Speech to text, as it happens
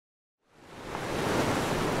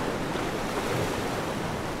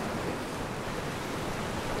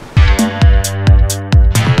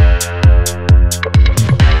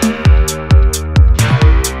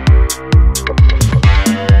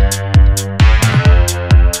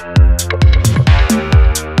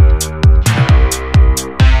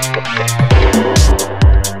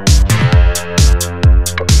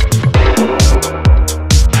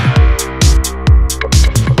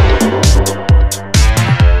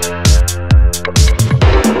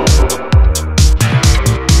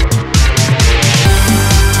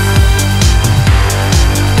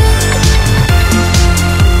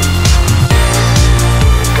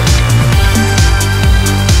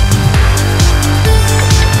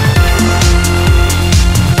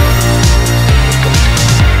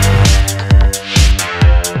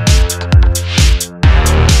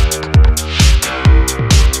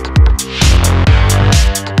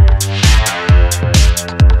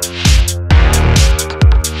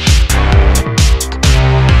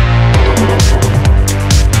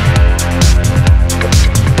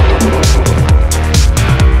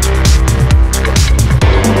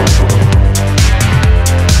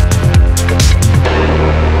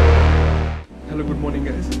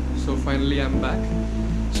finally I'm back.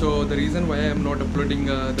 So the reason why I am not uploading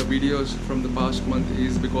the videos from the past month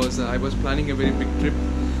is because I was planning a very big trip.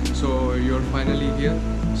 So you're finally here.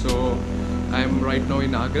 So I am right now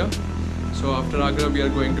in Agra. So after Agra we are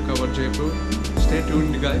going to cover Jaipur. Stay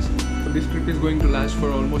tuned, guys. So this trip is going to last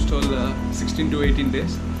for almost all 16 to 18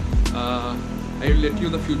 days. I will let you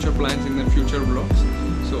the future plans in the future vlogs.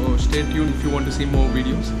 So stay tuned if you want to see more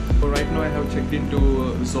videos. So right now I have checked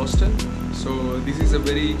into hostel. So this is a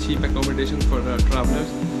very cheap accommodation for travelers.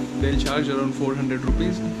 They'll charge around 400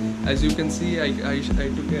 rupees. As you can see, I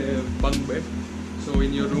took a bunk bed. So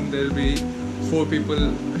in your room there will be 4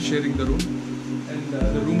 people sharing the room. And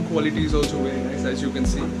the room quality is also very nice, as you can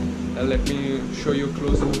see. Let me show you a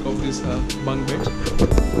closer look of this bunk bed.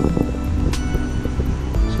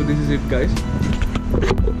 So this is it, guys.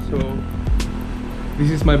 So this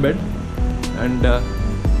is my bed, and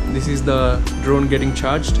this is the drone getting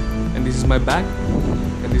charged, and this is my bag,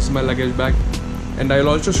 and this is my luggage bag. And I'll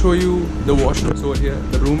also show you the washrooms over here.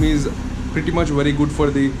 The room is pretty much very good for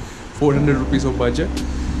the 400 rupees of budget.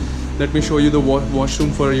 Let me show you the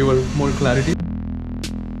washroom for your more clarity.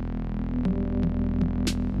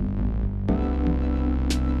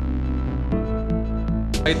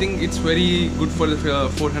 I think it's very good for the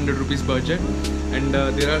 400 rupees budget, and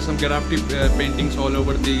there are some graffiti paintings all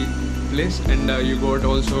over the place, and you got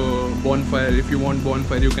also bonfire. If you want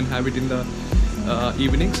bonfire, you can have it in the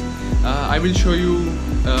evenings. I will show you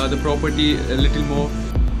the property a little more.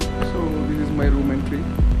 So this is my room entry,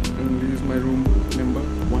 and this is my room number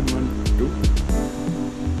 112.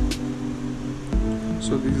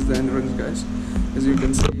 So this is the entrance, guys. As you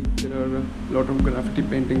can see, there are a lot of graffiti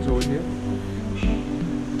paintings over here.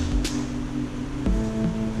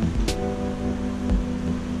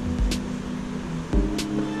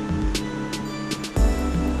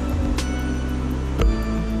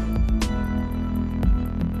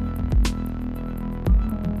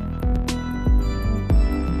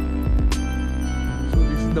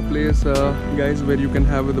 The place, guys, where you can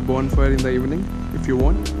have the bonfire in the evening if you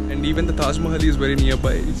want. And even the Taj Mahal is very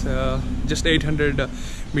nearby. It's just 800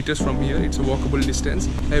 meters from here. It's a walkable distance.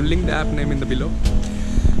 I have linked the app name in the below.